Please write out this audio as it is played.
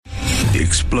the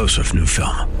explosive new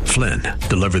film, Flynn,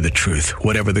 Deliver the Truth,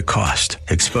 Whatever the Cost,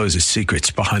 exposes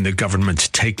secrets behind the government's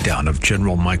takedown of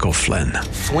General Michael Flynn.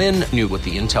 Flynn knew what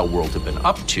the intel world had been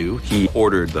up to. He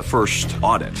ordered the first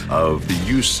audit of the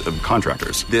use of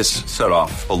contractors. This set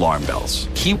off alarm bells.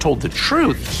 He told the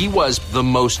truth. He was the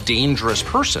most dangerous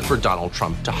person for Donald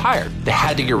Trump to hire. They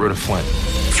had to get rid of Flynn.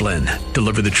 Flynn,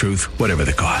 Deliver the Truth, Whatever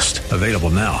the Cost. Available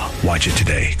now. Watch it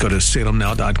today. Go to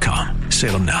salemnow.com.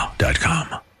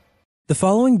 salemnow.com. The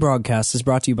following broadcast is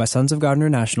brought to you by Sons of God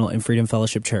International and Freedom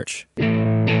Fellowship Church. Hello,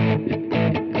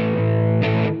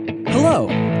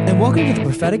 and welcome to the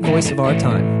prophetic voice of our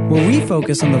time, where we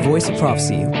focus on the voice of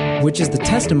prophecy, which is the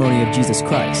testimony of Jesus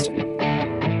Christ.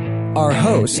 Our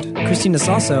host, Christina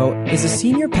Sasso, is a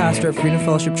senior pastor at Freedom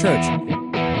Fellowship Church.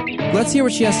 Let's hear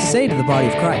what she has to say to the body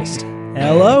of Christ.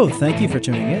 Hello, thank you for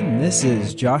tuning in. This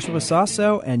is Joshua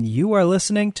Sasso, and you are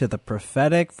listening to the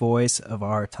prophetic voice of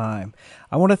our time.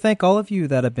 I want to thank all of you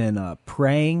that have been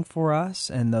praying for us,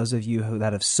 and those of you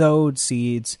that have sowed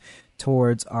seeds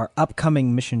towards our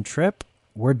upcoming mission trip.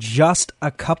 We're just a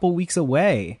couple weeks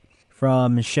away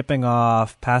from shipping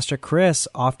off Pastor Chris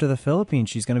off to the Philippines.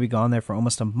 She's going to be gone there for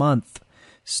almost a month,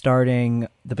 starting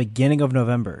the beginning of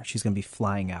November. She's going to be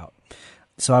flying out.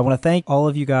 So I want to thank all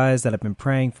of you guys that have been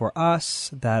praying for us,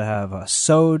 that have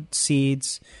sowed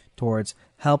seeds towards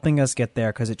helping us get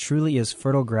there, because it truly is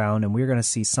fertile ground, and we're going to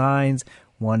see signs,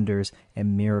 wonders,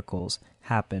 and miracles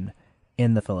happen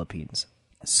in the Philippines.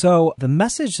 So the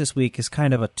message this week is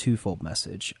kind of a twofold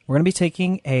message. We're going to be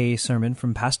taking a sermon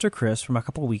from Pastor Chris from a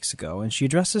couple of weeks ago, and she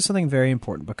addresses something very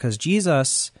important, because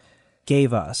Jesus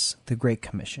gave us the Great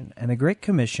Commission, and the Great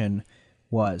Commission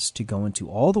was to go into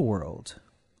all the world,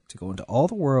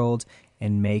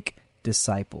 and make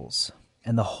disciples.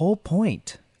 And the whole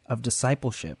point of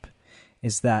discipleship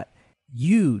is that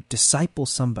you disciple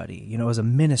somebody, as a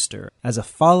minister, as a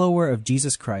follower of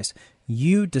Jesus Christ,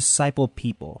 you disciple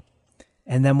people.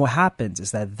 And then what happens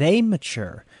is that they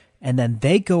mature, and then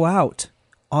they go out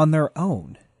on their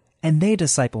own, and they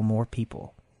disciple more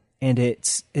people. And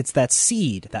it's that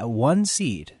seed, that one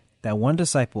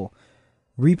disciple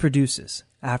reproduces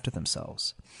after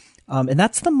themselves. And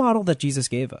that's the model that Jesus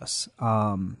gave us.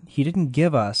 He didn't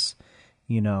give us,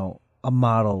 a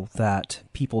model that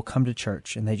people come to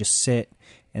church and they just sit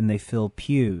and they fill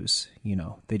pews.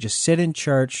 They just sit in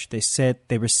church, they sit,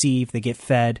 they receive, they get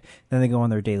fed, then they go on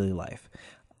their daily life.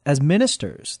 As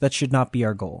ministers, that should not be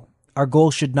our goal. Our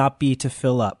goal should not be to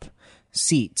fill up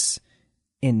seats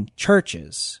in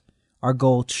churches. Our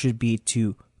goal should be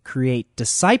to create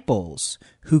disciples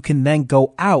who can then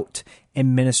go out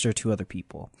and minister to other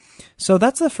people. So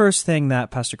that's the first thing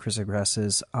that Pastor Chris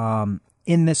addresses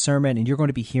in this sermon, and you're going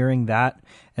to be hearing that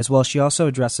as well. She also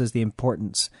addresses the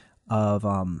importance of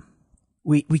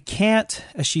we can't,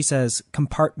 as she says,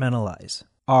 compartmentalize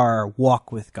our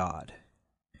walk with God.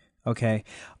 Okay,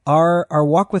 our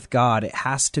walk with God, it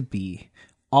has to be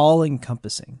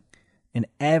all-encompassing in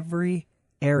every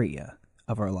area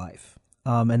of our life.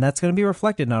 And that's going to be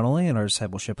reflected not only in our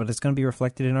discipleship, but it's going to be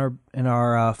reflected in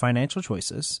our financial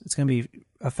choices. It's going to be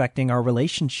affecting our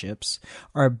relationships,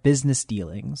 our business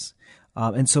dealings.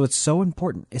 And so it's so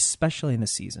important, especially in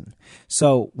this season.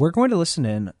 So we're going to listen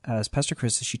in as Pastor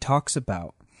Chris, as she talks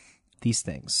about these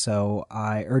things. So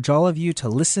I urge all of you to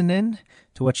listen in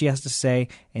to what she has to say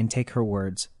and take her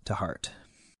words to heart.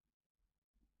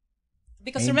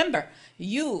 Because remember,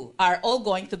 you are all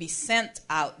going to be sent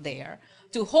out there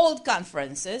to hold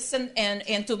conferences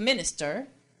and to minister.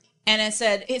 And I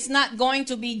said, it's not going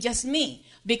to be just me,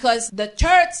 because the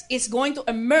church is going to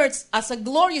emerge as a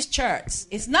glorious church.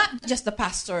 It's not just the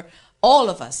pastor, all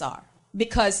of us are.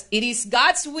 Because it is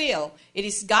God's will, it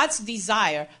is God's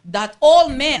desire that all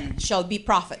men shall be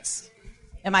prophets.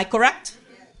 Am I correct?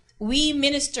 We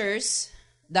ministers,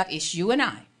 that is you and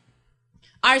I,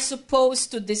 are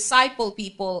supposed to disciple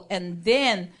people and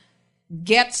then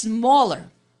get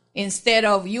smaller. Instead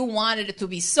of you wanted it to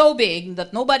be so big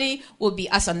that nobody will be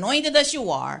as anointed as you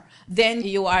are, then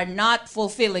you are not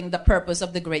fulfilling the purpose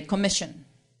of the Great Commission.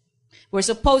 We're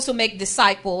supposed to make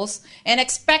disciples and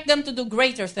expect them to do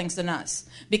greater things than us,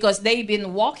 because they've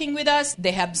been walking with us,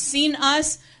 they have seen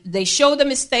us, they show the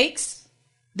mistakes,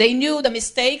 they knew the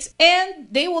mistakes, and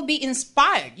they will be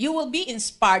inspired. You will be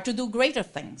inspired to do greater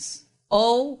things.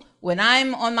 Oh, when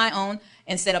I'm on my own,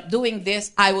 instead of doing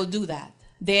this, I will do that.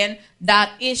 Then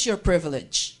that is your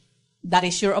privilege. That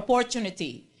is your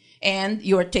opportunity. And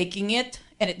you're taking it,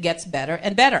 and it gets better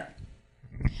and better.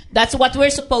 That's what we're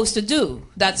supposed to do.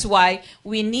 That's why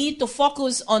we need to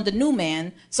focus on the new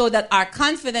man so that our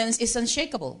confidence is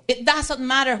unshakable. It doesn't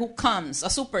matter who comes, a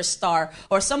superstar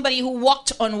or somebody who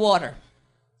walked on water.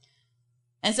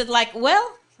 And said, like,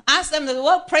 well, ask them,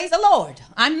 well, praise the Lord,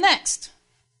 I'm next.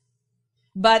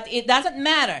 But it doesn't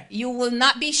matter. You will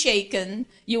not be shaken.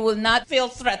 You will not feel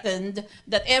threatened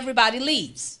that everybody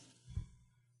leaves.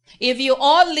 If you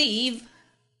all leave,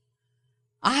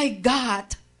 I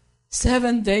got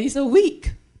 7 days a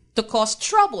week to cause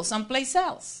trouble someplace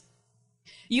else.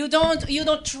 You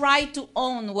don't try to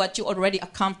own what you already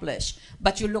accomplished,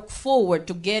 but you look forward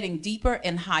to getting deeper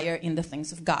and higher in the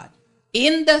things of God.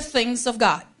 In the things of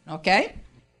God, okay?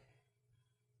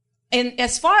 And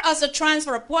as far as the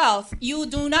transfer of wealth, you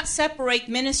do not separate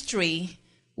ministry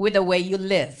with the way you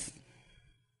live.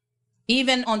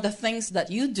 Even on the things that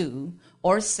you do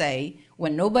or say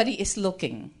when nobody is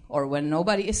looking or when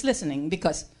nobody is listening,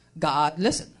 because God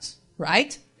listens,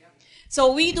 right?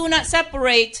 So we do not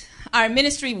separate our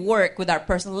ministry work with our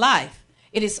personal life.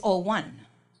 It is all one.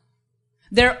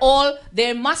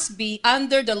 There must be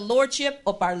under the lordship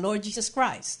of our Lord Jesus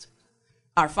Christ.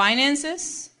 Our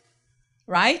finances,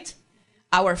 right?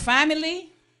 Our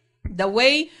family, the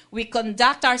way we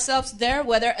conduct ourselves there,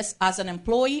 whether as an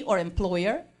employee or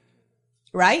employer,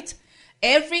 right?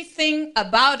 Everything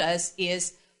about us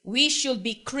is we should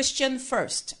be Christian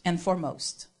first and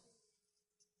foremost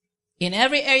in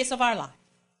every area of our life,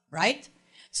 right?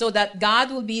 So that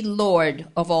God will be Lord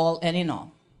of all and in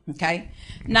all, okay?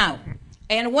 Now,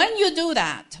 and when you do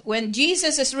that, when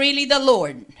Jesus is really the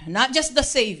Lord, not just the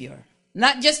Savior,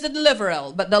 not just the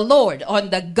deliverer, but the Lord,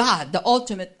 on the God, the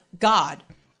ultimate God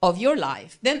of your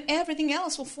life, then everything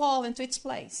else will fall into its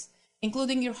place,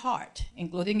 including your heart,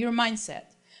 including your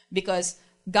mindset, because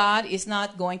God is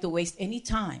not going to waste any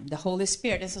time. The Holy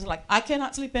Spirit is just like, I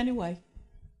cannot sleep anyway.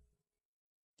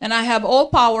 And I have all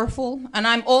powerful, and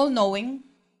I'm all knowing.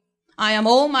 I am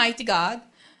Almighty God.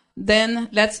 Then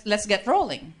let's get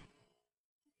rolling.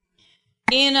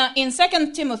 In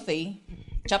 2 Timothy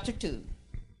chapter 2,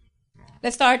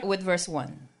 let's start with verse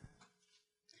 1.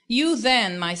 You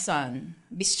then, my son,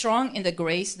 be strong in the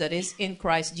grace that is in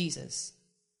Christ Jesus.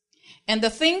 And the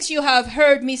things you have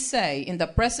heard me say in the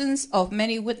presence of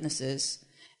many witnesses,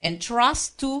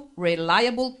 entrust to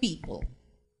reliable people,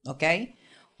 okay,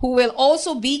 who will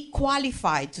also be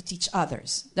qualified to teach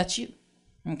others. That's you,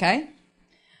 okay?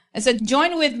 I said,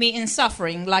 join with me in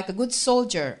suffering like a good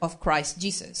soldier of Christ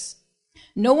Jesus.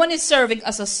 No one is serving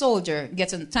as a soldier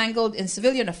gets entangled in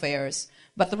civilian affairs,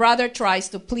 but rather tries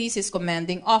to please his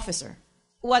commanding officer.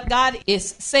 What God is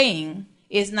saying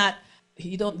is not,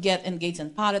 you don't get engaged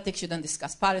in politics, you don't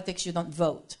discuss politics, you don't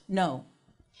vote. No.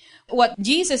 What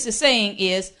Jesus is saying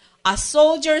is, a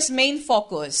soldier's main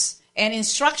focus and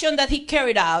instruction that he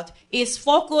carried out is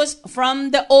focused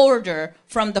from the order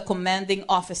from the commanding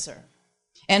officer.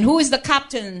 And who is the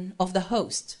captain of the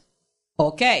host?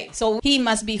 Okay, so he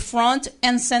must be front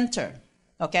and center,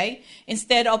 okay?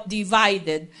 Instead of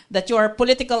divided, that you are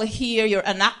political here, you're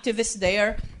an activist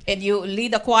there, and you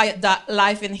lead a quiet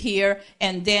life in here,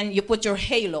 and then you put your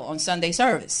halo on Sunday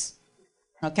service,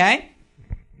 okay?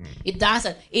 It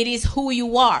doesn't. It is who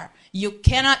you are. You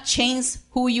cannot change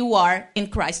who you are in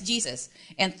Christ Jesus.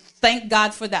 And thank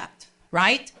God for that,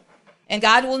 right? And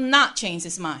God will not change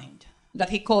his mind that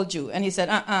he called you. And he said,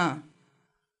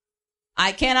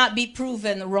 I cannot be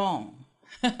proven wrong.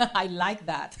 I like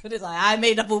that. It's like, I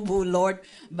made a boo-boo, Lord,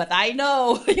 but I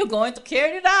know you're going to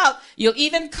carry it out. You'll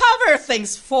even cover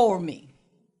things for me.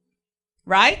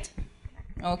 Right?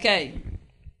 Okay.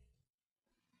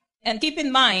 And keep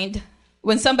in mind,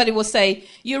 when somebody will say,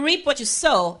 you reap what you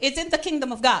sow, it's in the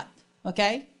kingdom of God.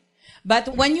 Okay?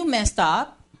 But when you messed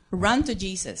up, run to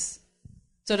Jesus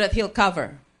so that he'll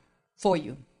cover for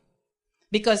you.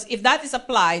 Because if that is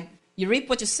applied, you reap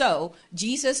what you sow,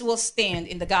 Jesus will stand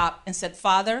in the gap and said,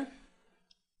 Father,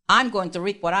 I'm going to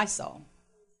reap what I sow.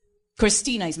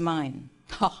 Christina is mine.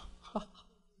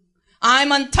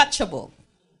 I'm untouchable.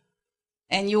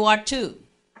 And you are too.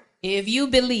 If you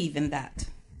believe in that.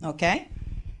 Okay?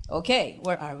 Okay,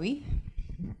 where are we?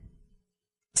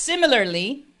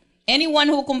 Similarly, anyone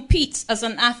who competes as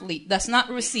an athlete does not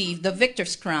receive the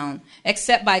victor's crown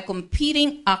except by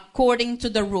competing according to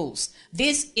the rules.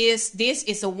 This is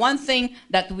the one thing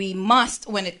that we must,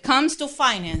 when it comes to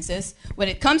finances, when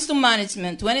it comes to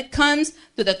management, when it comes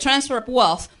to the transfer of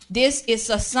wealth, this is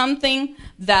something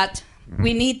that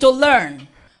we need to learn.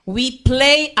 We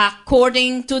play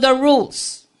according to the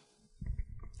rules.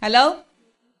 Hello?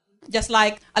 Just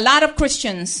like a lot of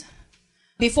Christians,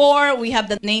 before we have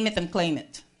the name it and claim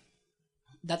it.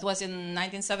 That was in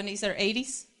 1970s or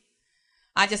 80s.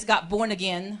 I just got born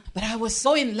again, but I was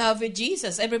so in love with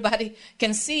Jesus. Everybody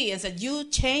can see and said, you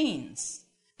changed.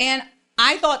 And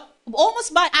I thought,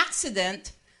 almost by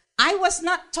accident, I was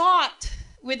not taught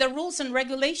with the rules and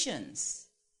regulations.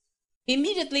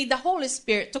 immediately the Holy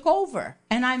Spirit took over.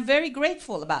 And I'm very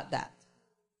grateful about that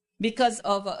because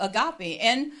of agape.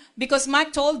 And because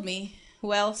Mike told me,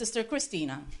 well, Sister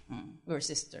Christina, we're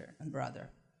sister and brother.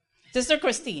 Sister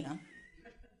Christina,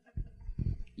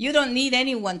 you don't need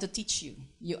anyone to teach you.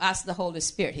 You ask the Holy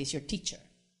Spirit. He's your teacher.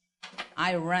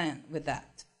 I ran with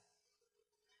that.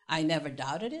 I never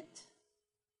doubted it.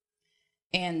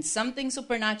 And something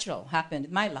supernatural happened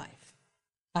in my life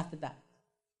after that.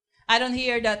 I don't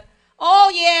hear that,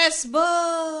 oh yes, but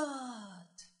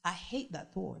I hate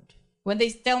that word. When they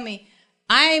tell me,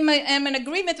 I'm in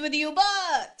agreement with you,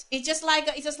 but it's just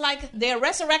like they're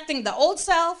resurrecting the old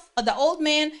self, the old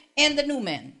man, and the new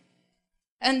man.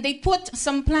 And they put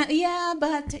some plan, yeah,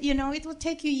 but, it will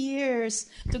take you years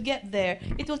to get there.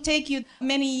 It will take you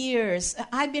many years.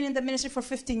 I've been in the ministry for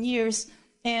 15 years,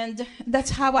 and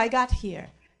that's how I got here.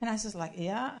 And I was just like,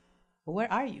 yeah,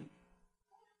 where are you?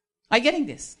 Are you getting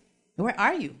this? Where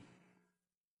are you?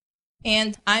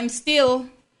 And I'm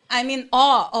in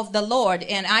awe of the Lord,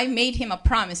 and I made him a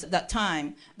promise at that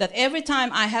time that every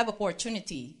time I have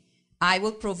opportunity, I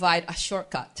will provide a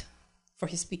shortcut for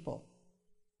his people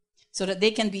so that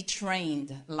they can be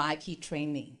trained like he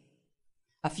trained me.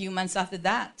 A few months after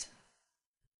that,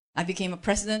 I became a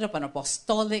president of an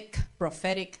apostolic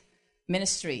prophetic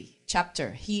ministry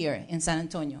chapter here in San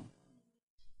Antonio.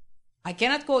 I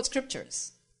cannot quote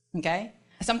scriptures, okay?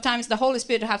 Sometimes the Holy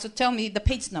Spirit has to tell me the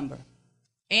page number.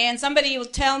 And somebody will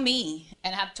tell me,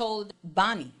 and have told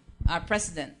Bonnie, our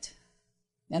president,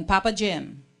 and Papa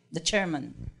Jim, the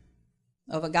chairman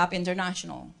of Agape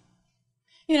International,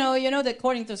 you know that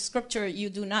according to scripture, you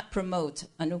do not promote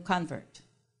a new convert.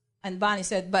 And Bonnie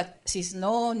said, but she's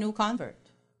no new convert.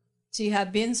 She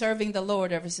had been serving the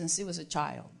Lord ever since she was a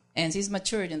child. And she's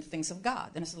matured in the things of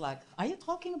God. And it's like, are you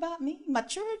talking about me?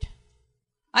 Matured?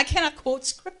 I cannot quote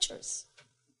scriptures.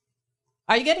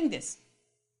 Are you getting this?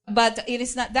 But it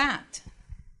is not that.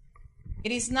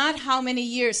 It is not how many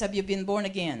years have you been born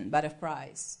again, but of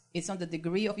Christ. It's on the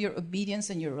degree of your obedience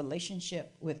and your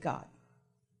relationship with God.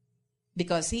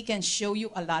 Because he can show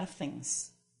you a lot of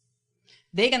things.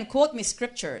 They can quote me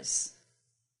scriptures,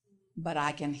 but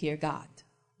I can hear God.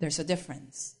 There's a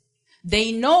difference.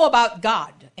 They know about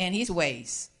God and his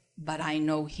ways, but I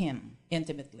know him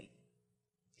intimately.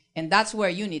 And that's where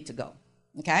you need to go.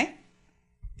 Okay?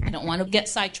 I don't want to get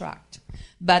sidetracked.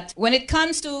 But when it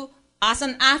comes to as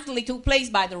an athlete who plays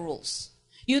by the rules,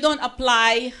 you don't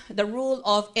apply the rule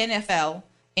of NFL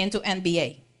into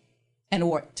NBA and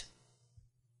work.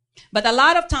 But a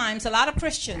lot of times, a lot of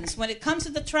Christians, when it comes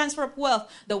to the transfer of wealth,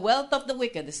 the wealth of the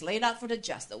wicked is laid out for the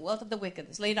just. The wealth of the wicked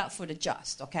is laid out for the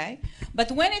just, okay?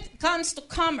 But when it comes to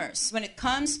commerce, when it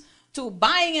comes to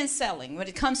buying and selling, when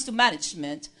it comes to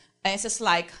management, it's just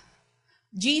like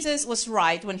Jesus was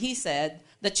right when he said,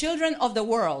 the children of the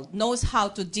world knows how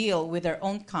to deal with their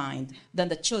own kind than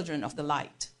the children of the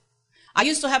light. I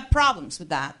used to have problems with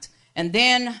that. And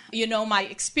then, my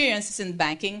experiences in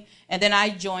banking, and then I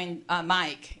joined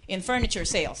Mike in furniture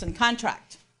sales and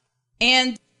contract.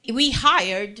 And we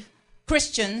hired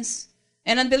Christians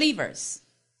and unbelievers.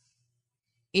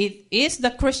 It is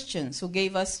the Christians who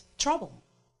gave us trouble.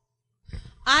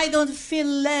 I don't feel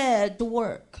led to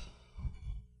work.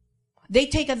 They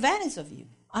take advantage of you.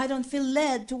 I don't feel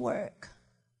led to work.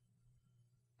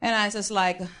 And I was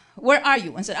like, where are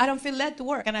you? And said, I don't feel led to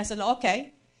work. And I said,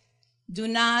 okay. Do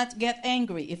not get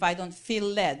angry if I don't feel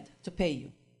led to pay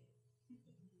you.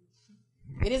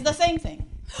 It is the same thing.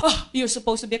 Oh, you're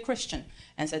supposed to be a Christian.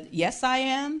 And said, yes, I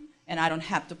am, and I don't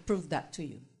have to prove that to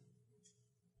you.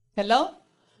 Hello?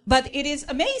 But it is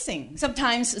amazing.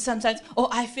 Sometimes, oh,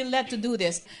 I feel led to do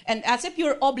this. And as if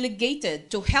you're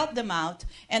obligated to help them out.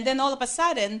 And then all of a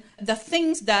sudden, the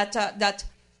things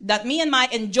that me and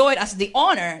Mike enjoyed as the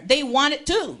honor, they want it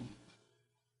too.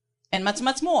 And much,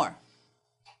 much more.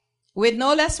 With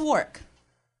no less work.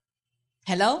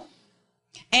 Hello?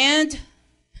 And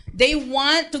they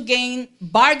want to gain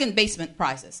bargain basement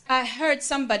prices. I heard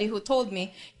somebody who told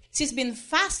me she's been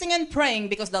fasting and praying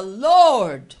because the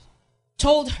Lord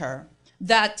told her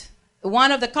that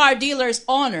one of the car dealer's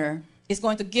owner is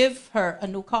going to give her a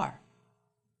new car.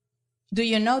 Do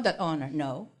you know that owner?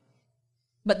 No.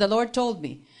 But the Lord told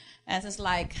me. And it's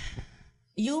like,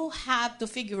 you have to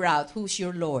figure out who's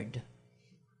your Lord.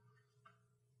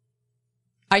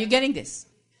 Are you getting this?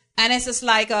 And it's just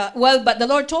like, but the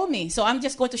Lord told me, so I'm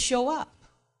just going to show up.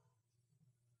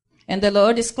 And the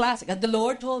Lord is classic. And the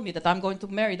Lord told me that I'm going to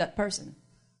marry that person.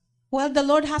 Well, the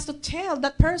Lord has to tell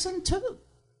that person too.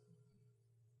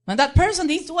 And that person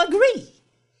needs to agree.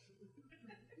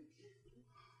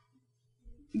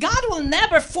 God will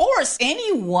never force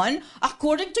anyone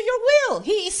according to your will.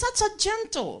 He is such a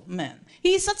gentleman.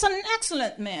 He is such an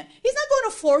excellent man. He's not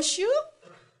going to force you.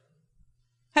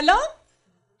 Hello?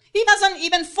 He doesn't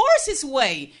even force his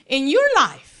way in your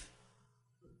life.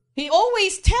 He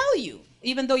always tell you,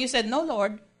 even though you said, no,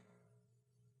 Lord.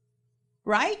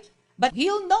 Right? But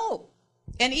he'll know.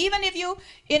 And even if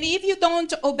you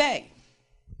don't obey.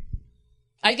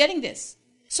 Are you getting this?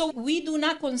 So we do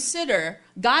not consider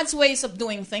God's ways of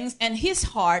doing things and his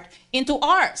heart into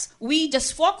ours. We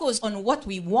just focus on what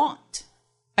we want.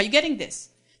 Are you getting this?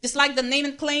 Just like the name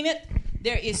and claim it,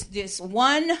 there is this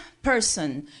one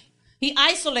person. He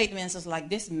isolates me and says, like,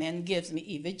 this man gives me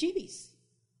heebie-jeebies.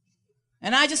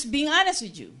 And I just being honest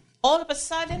with you. All of a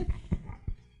sudden,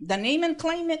 the name and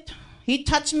claim it, he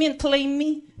touched me and claimed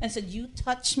me and said, you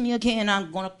touch me again, I'm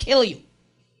going to kill you.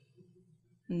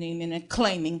 Naming and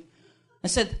claiming. I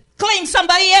said, claim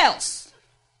somebody else.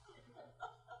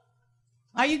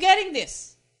 Are you getting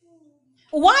this?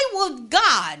 Why would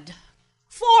God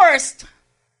force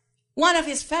one of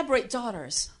his favorite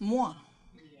daughters, moi,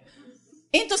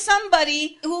 into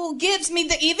somebody who gives me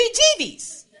the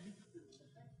heebie-jeebies?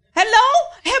 Hello?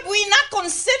 Have we not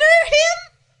considered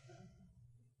him?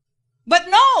 But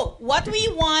no, what we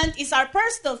want is our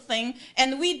personal thing,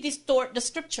 and we distort the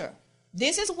scripture.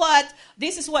 This is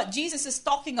what Jesus is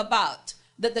talking about.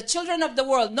 That the children of the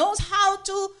world knows how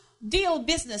to deal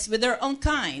business with their own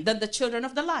kind than the children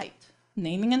of the light.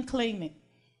 Naming and claiming.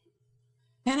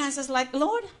 And I was like,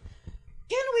 Lord,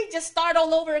 can we just start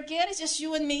all over again? It's just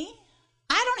you and me.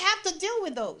 I don't have to deal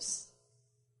with those.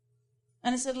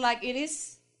 And I said, like, it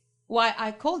is why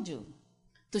I called you.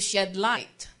 To shed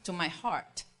light to my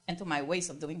heart and to my ways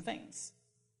of doing things.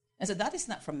 And so that is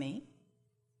not from me.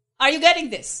 Are you getting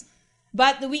this?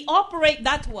 But we operate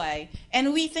that way,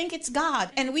 and we think it's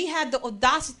God. And we have the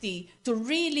audacity to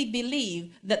really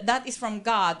believe that that is from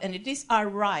God, and it is our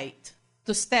right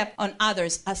to step on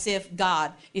others as if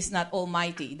God is not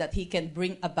almighty, that he can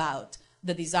bring about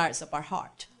the desires of our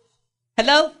heart.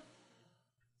 Hello?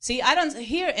 See, I don't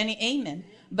hear any amen,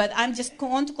 but I'm just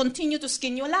going to continue to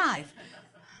skin you alive.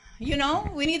 You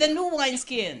know, we need a new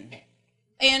wineskin.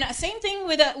 And same thing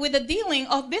with the dealing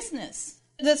of business.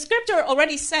 The scripture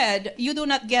already said you do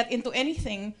not get into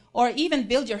anything or even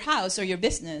build your house or your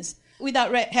business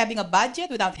without having a budget,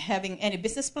 without having any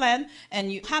business plan,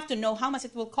 and you have to know how much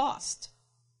it will cost.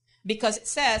 Because it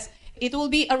says it will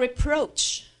be a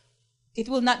reproach. It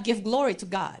will not give glory to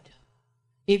God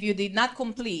if you did not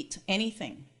complete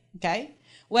anything. Okay?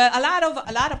 Well, a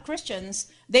lot of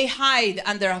Christians, they hide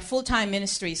under a full-time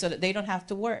ministry so that they don't have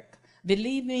to work.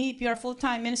 Believe me, if you're a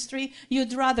full-time ministry,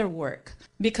 you'd rather work.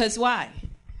 Because why?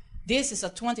 This is a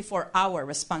 24-hour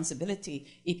responsibility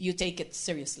if you take it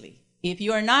seriously. If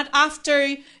you are not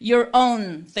after your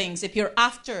own things, if you're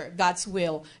after God's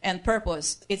will and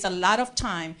purpose, it's a lot of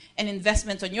time and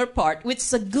investment on your part, which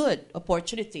is a good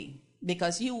opportunity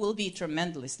because you will be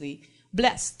tremendously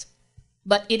blessed.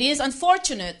 But it is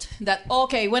unfortunate that,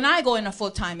 okay, when I go in a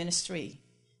full-time ministry,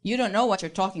 you don't know what you're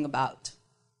talking about.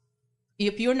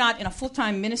 If you're not in a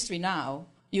full-time ministry now,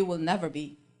 you will never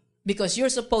be. Because you're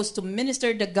supposed to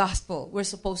minister the gospel. We're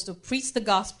supposed to preach the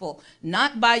gospel,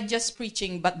 not by just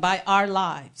preaching, but by our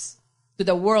lives to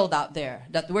the world out there,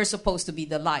 that we're supposed to be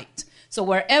the light. So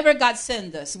wherever God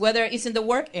sends us, whether it's in the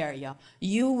work area,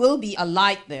 you will be a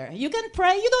light there. You can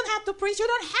pray. You don't have to preach. You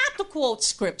don't have to quote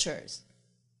scriptures.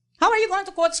 How are you going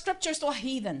to quote scriptures to a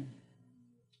heathen?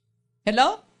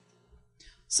 Hello?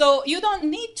 So you don't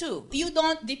need to. You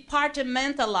don't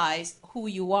departmentalize who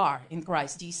you are in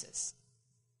Christ Jesus.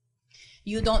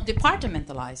 You don't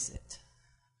departmentalize it.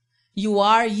 You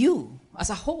are you as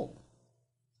a whole.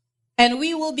 And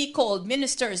we will be called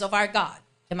ministers of our God.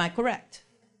 Am I correct?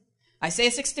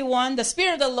 Isaiah 61, the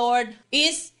Spirit of the Lord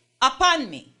is upon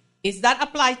me. Is that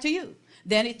applied to you?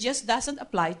 Then it just doesn't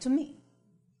apply to me.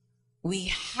 We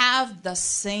have the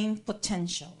same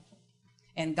potential.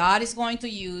 And God is going to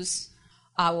use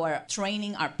our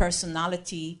training, our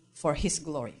personality for his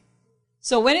glory.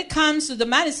 So when it comes to the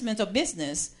management of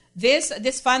business, this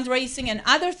fundraising and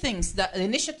other things, the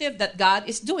initiative that God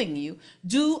is doing you,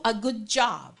 do a good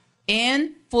job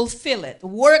and fulfill it.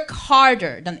 Work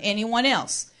harder than anyone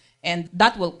else. And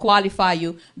that will qualify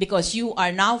you because you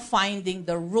are now finding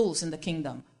the rules in the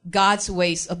kingdom, God's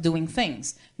ways of doing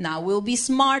things. Now we'll be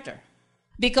smarter.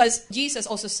 Because Jesus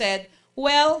also said,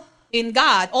 well, in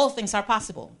God, all things are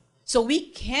possible. So we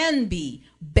can be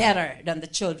better than the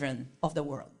children of the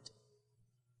world.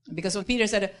 Because when Peter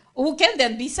said, who can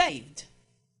then be saved?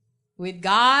 With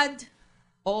God,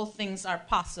 all things are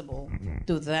possible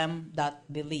to them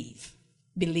that believe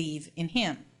in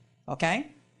him.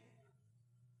 Okay?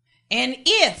 And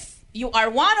if you are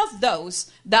one of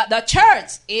those that the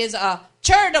church is a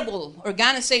charitable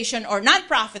organization or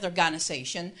non-profit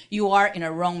organization, you are in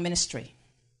a wrong ministry.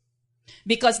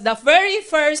 Because the very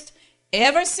first,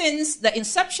 ever since the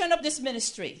inception of this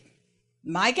ministry,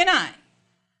 Mike and I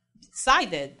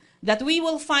decided that we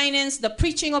will finance the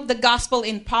preaching of the gospel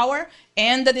in power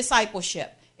and the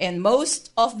discipleship. And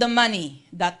most of the money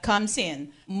that comes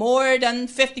in, more than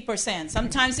 50%,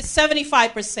 sometimes it's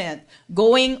 75%,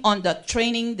 going on the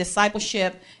training,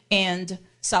 discipleship, and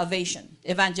salvation,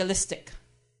 evangelistic.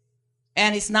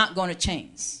 And it's not going to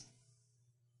change.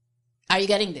 Are you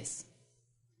getting this?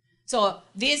 So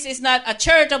this is not a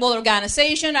charitable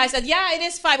organization. I said, yeah, it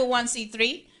is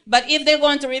 501c3. But if they're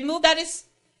going to remove that,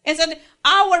 and said,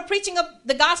 our preaching of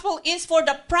the gospel is for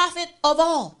the profit of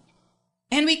all.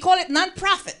 And we call it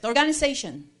non-profit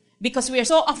organization because we are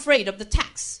so afraid of the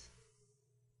tax.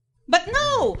 But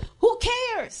no, who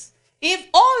cares? If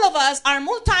all of us are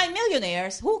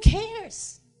multimillionaires, who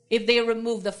cares if they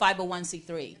remove the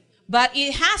 501c3? But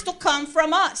it has to come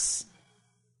from us.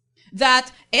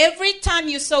 That every time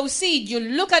you sow seed, you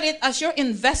look at it as your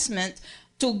investment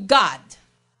to God.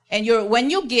 And when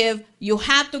you give, you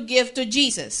have to give to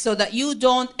Jesus so that you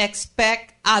don't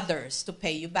expect others to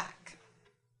pay you back.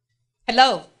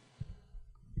 Hello.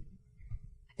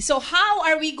 So how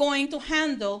are we going to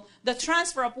handle the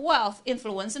transfer of wealth,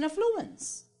 influence, and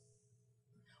affluence?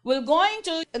 We're going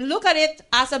to look at it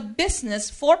as a business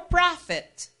for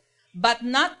profit, but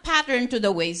not patterned to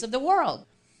the ways of the world.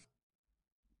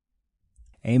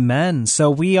 Amen. So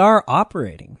we are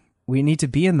operating. We need to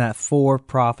be in that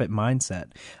for-profit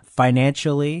mindset,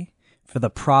 financially, for the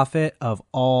profit of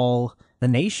all the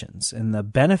nations and the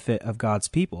benefit of God's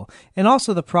people. And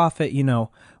also the profit,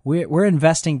 we're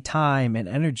investing time and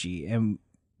energy, and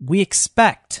we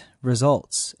expect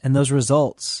results. And those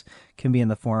results can be in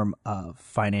the form of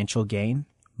financial gain,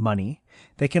 money.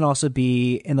 They can also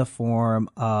be in the form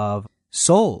of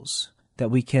souls that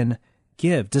we can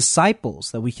give, disciples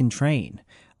that we can train.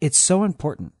 It's so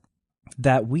important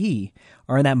that we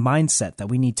are in that mindset that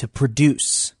we need to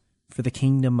produce for the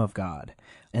kingdom of God.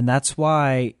 And that's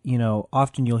why,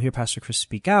 often you'll hear Pastor Chris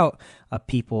speak out of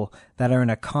people that are in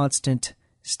a constant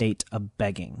state of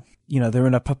begging. They're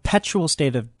in a perpetual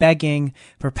state of begging,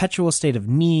 perpetual state of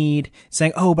need,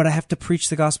 saying, oh, but I have to preach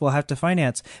the gospel, I have to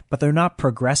finance, but they're not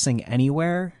progressing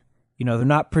anywhere. They're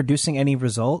not producing any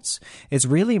results. It's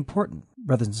really important,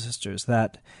 brothers and sisters,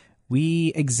 that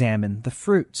we examine the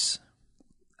fruits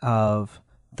of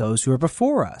those who are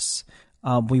before us.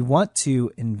 We want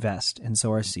to invest and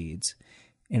sow our seeds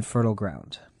in fertile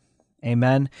ground.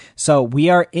 Amen. So we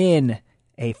are in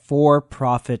a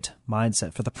for-profit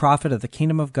mindset, for the profit of the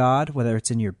kingdom of God, whether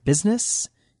it's in your business,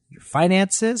 your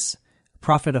finances,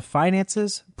 profit of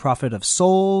finances, profit of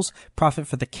souls, profit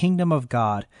for the kingdom of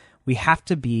God. We have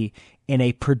to be in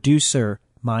a producer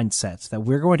mindset, that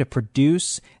we're going to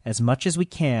produce as much as we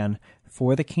can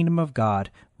for the kingdom of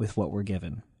God with what we're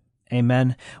given.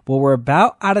 Amen. Well, we're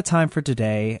about out of time for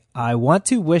today. I want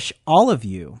to wish all of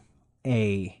you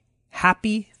a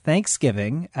happy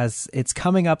Thanksgiving as it's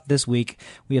coming up this week.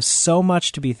 We have so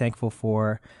much to be thankful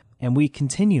for, and we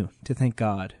continue to thank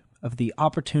God of the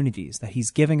opportunities that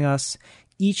He's giving us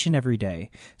each and every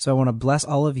day. So I want to bless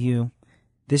all of you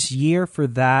this year for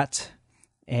that,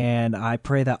 and I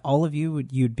pray that all of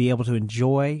you'd be able to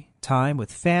enjoy time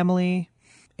with family,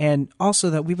 and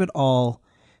also that we would all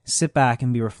sit back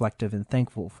and be reflective and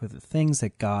thankful for the things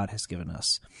that God has given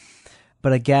us.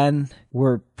 But again,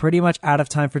 we're pretty much out of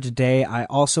time for today. I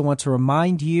also want to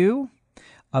remind you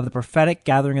of the prophetic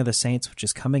gathering of the saints, which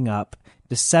is coming up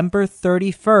December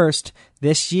 31st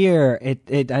this year.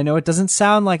 I know it doesn't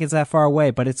sound like it's that far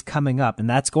away, but it's coming up, and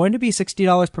that's going to be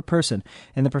 $60 per person.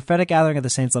 And the prophetic gathering of the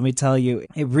saints, let me tell you,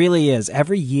 it really is.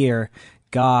 Every year,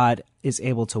 God is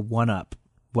able to one-up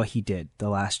what He did the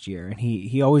last year. And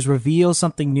he always reveals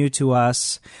something new to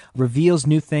us, reveals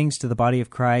new things to the body of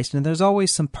Christ. And there's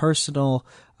always some personal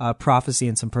prophecy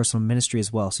and some personal ministry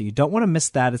as well. So you don't want to miss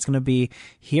that. It's going to be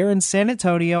here in San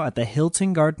Antonio at the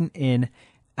Hilton Garden Inn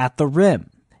at the Rim.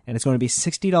 And it's going to be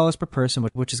 $60 per person,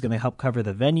 which is going to help cover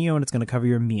the venue, and it's going to cover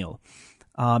your meal.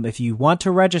 If you want to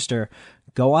register,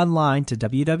 go online to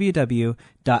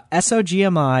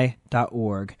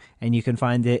www.sogmi.org, and you can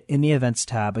find it in the events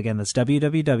tab. Again, that's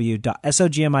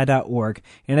www.sogmi.org.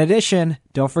 In addition,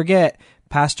 don't forget,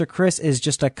 Pastor Chris is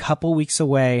just a couple weeks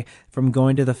away from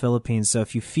going to the Philippines. So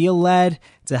if you feel led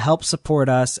to help support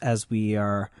us as we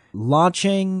are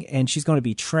launching, and she's going to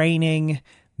be training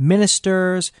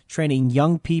ministers, training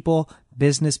young people,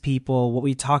 business people, what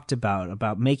we talked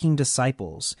about making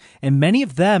disciples. And many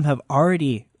of them have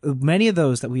already many of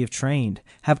those that we have trained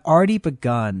have already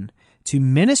begun to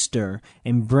minister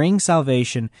and bring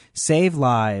salvation, save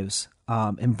lives,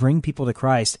 and bring people to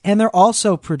Christ. And they're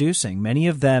also producing. Many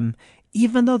of them,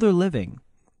 even though they're living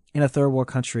in a third world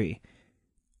country,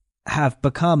 have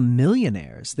become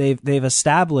millionaires. They've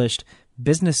established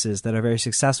businesses that are very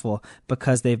successful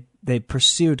because they've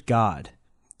pursued God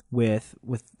with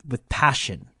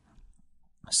passion.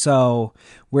 So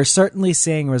we're certainly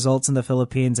seeing results in the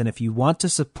Philippines, and if you want to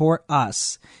support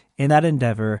us in that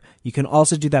endeavor, you can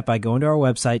also do that by going to our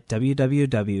website,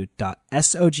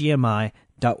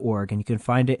 www.sogmi.org, and you can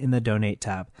find it in the Donate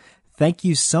tab. Thank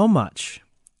you so much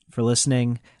for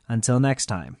listening. Until next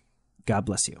time, God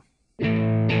bless you.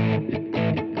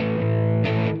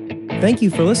 Thank you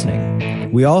for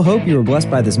listening. We all hope you were blessed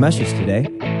by this message today.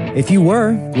 If you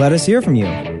were, let us hear from you.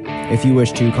 If you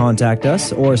wish to contact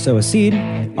us or sow a seed,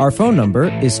 our phone number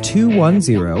is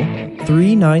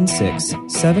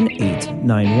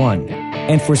 210-396-7891.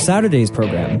 And for Saturday's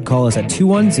program, call us at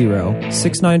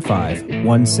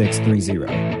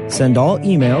 210-695-1630. Send all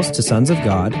emails to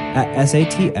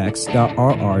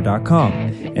sonsofgod@satx.rr.com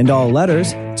and all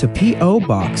letters to P.O.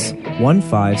 Box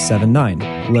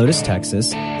 1579, Lotus,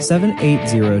 Texas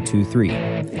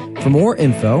 78023. For more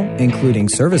info, including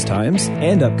service times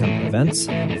and upcoming events,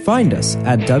 find us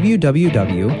at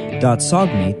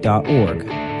www.sogmi.org.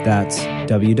 That's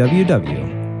www.sogmi.org.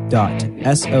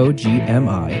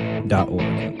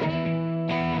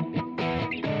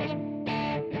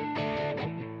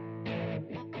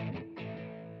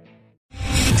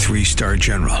 3-star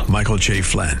General Michael J.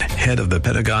 Flynn, head of the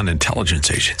Pentagon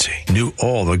Intelligence Agency, knew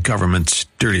all the government's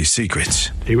dirty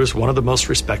secrets. He was one of the most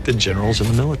respected generals in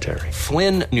the military.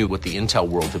 Flynn knew what the intel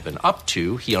world had been up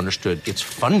to. He understood its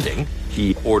funding.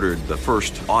 He ordered the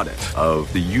first audit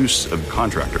of the use of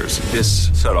contractors. This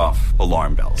set off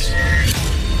alarm bells.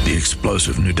 The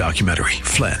explosive new documentary,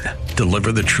 Flynn,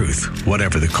 Deliver the Truth,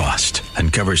 Whatever the Cost,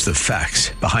 uncovers the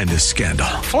facts behind this scandal.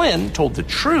 Flynn told the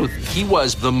truth. He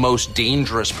was the most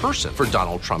dangerous person for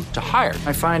Donald Trump to hire.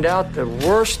 I find out the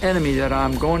worst enemy that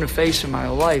I'm going to face in my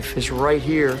life is right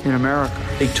here in America.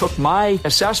 They took my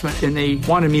assessment and they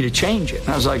wanted me to change it. And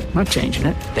I was like, I'm not changing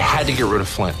it. They had to get rid of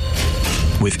Flynn.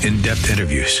 With in-depth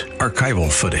interviews,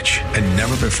 archival footage, and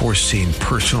never-before-seen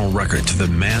personal records of the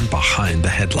man behind the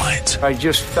headlines. I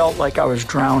just felt like I was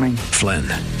drowning. Flynn,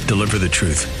 Deliver the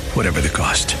Truth, Whatever the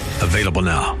Cost. Available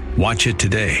now. Watch it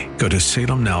today. Go to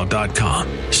salemnow.com.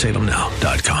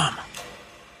 salemnow.com.